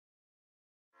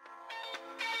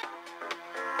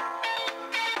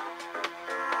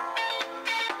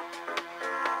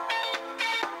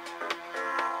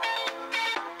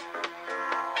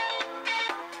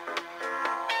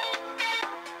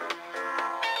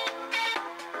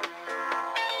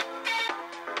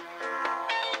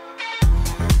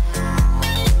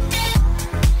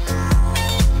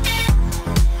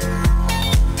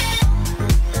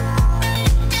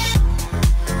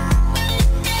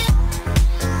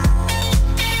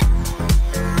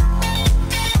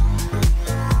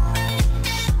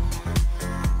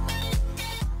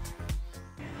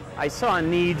I saw a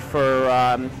need for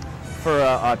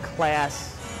a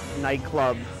class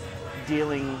nightclub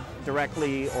dealing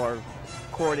directly or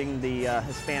courting the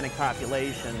Hispanic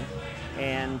population,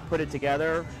 and put it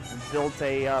together, built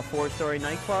a four-story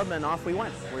nightclub, and off we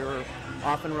went. We were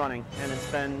off and running, and it's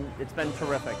been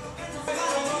terrific.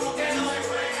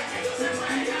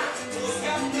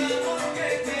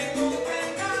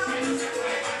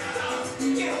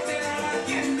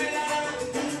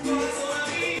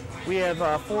 We have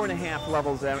 4.5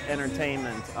 levels of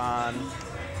entertainment.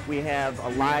 We have a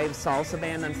live salsa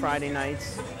band on Friday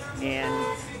nights,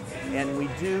 and we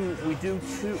do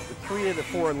three of the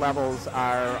 4 levels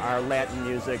are Latin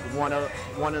music. One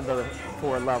of the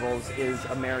 4 levels is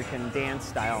American dance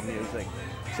style music.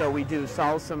 So we do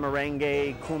salsa,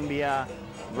 merengue, cumbia,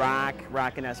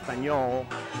 rock en español.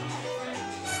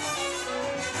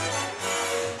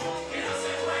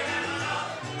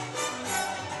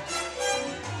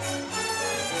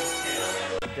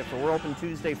 We're open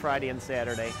Tuesday, Friday, and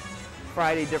Saturday.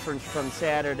 Friday differs from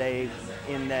Saturday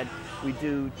in that we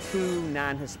do 2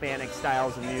 non-Hispanic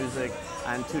styles of music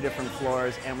on 2 different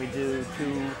floors, and we do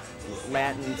 2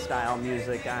 Latin style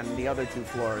music on the other 2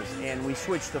 floors. And we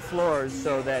switch the floors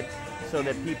so that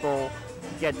people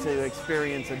get to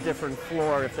experience a different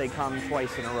floor if they come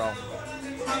twice in a row.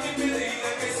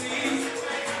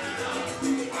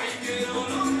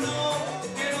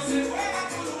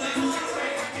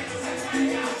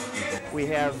 We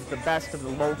have the best of the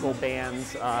local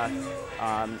bands,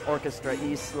 Orchestra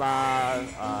Isla,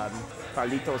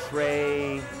 Carlitos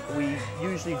Rey. We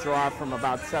usually draw from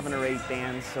about 7 or 8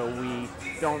 bands, so we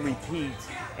don't repeat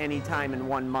any time in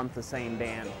 1 month the same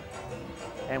band.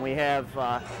 And we have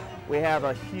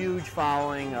a huge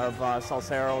following of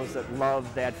salseros that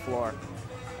love that floor,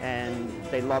 and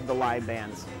they love the live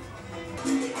bands.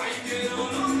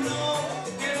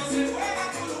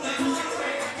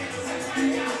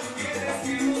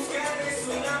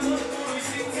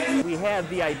 We have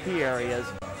VIP areas,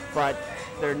 but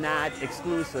they're not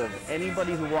exclusive.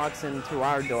 Anybody who walks in through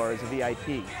our door is a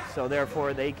VIP, so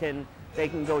therefore they can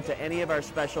go to any of our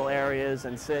special areas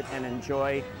and sit and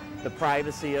enjoy the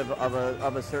privacy of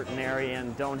a certain area,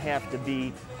 and don't have to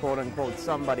be quote-unquote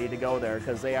somebody to go there,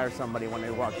 because they are somebody when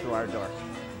they walk through our door.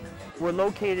 We're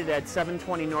located at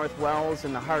 720 North Wells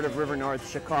in the heart of River North,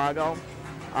 Chicago.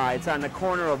 It's on the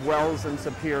corner of Wells and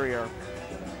Superior.